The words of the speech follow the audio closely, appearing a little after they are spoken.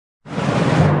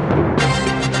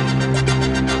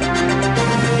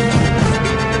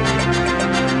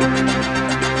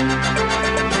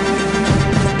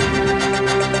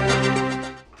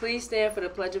stand for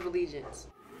the Pledge of Allegiance.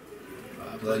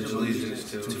 I pledge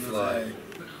allegiance to the flag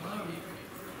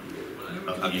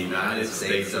of the United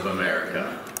States of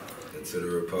America and to the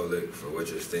republic for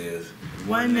which it stands,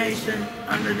 one nation,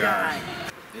 under God,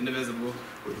 indivisible,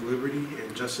 with liberty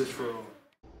and justice for all.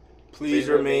 Please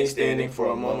remain standing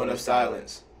for a moment of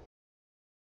silence.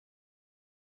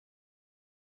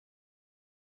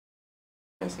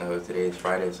 Today is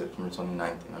Friday, September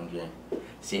 29th, and I'm Jane.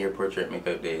 Senior Portrait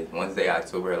Makeup Day is Wednesday,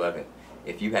 October 11th.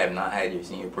 If you have not had your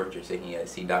senior portrait taken yet,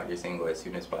 see Dr. Single as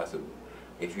soon as possible.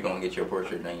 If you don't get your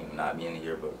portrait done, you will not be in the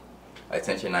yearbook.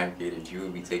 Attention 9th graders, you will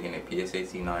be taking a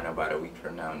PSAT-9 about a week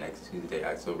from now, next Tuesday,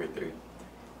 October 3rd.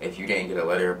 If you didn't get a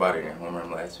letter about it in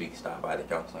homeroom last week, stop by the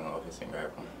counseling office and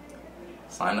grab one.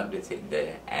 Sign up to take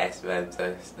the ASVAB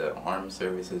test, the Armed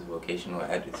Services Vocational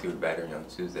Aptitude Battery on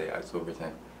Tuesday, October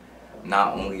 10th.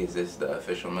 Not only is this the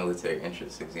official military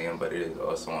entrance exam, but it is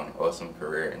also an awesome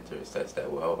career entrance test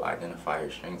that will help identify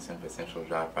your strengths and potential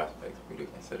job prospects for you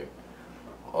to consider.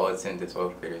 All 10 to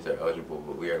 12th graders are eligible,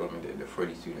 but we are limited to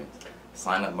 40 students.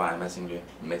 Sign up by messenger.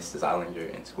 Miss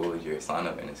Zollinger in school is your sign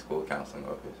up in the school counseling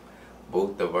office.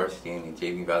 Both the varsity and the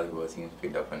JV volleyball teams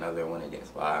picked up another win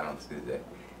against Lyle on Tuesday.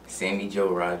 Sammy Jo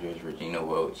Rogers, Regina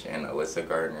Welch, and Alyssa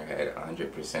Gardner had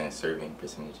 100% serving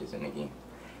percentages in the game.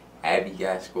 Abby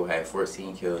Gaskell had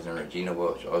 14 kills, and Regina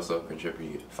Welch also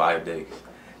contributed 5 digs.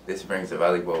 This brings the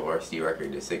volleyball varsity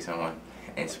record to 6-1.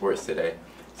 In sports today,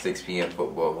 6 p.m.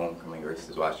 football homecoming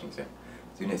versus Washington.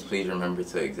 Students, please remember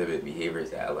to exhibit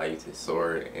behaviors that allow you to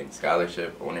soar in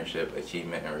scholarship, ownership,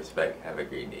 achievement, and respect. Have a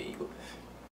great day, Eagles.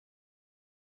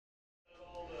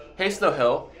 Hey Snow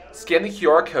Hill, scan the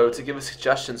QR code to give us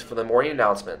suggestions for the morning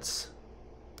announcements.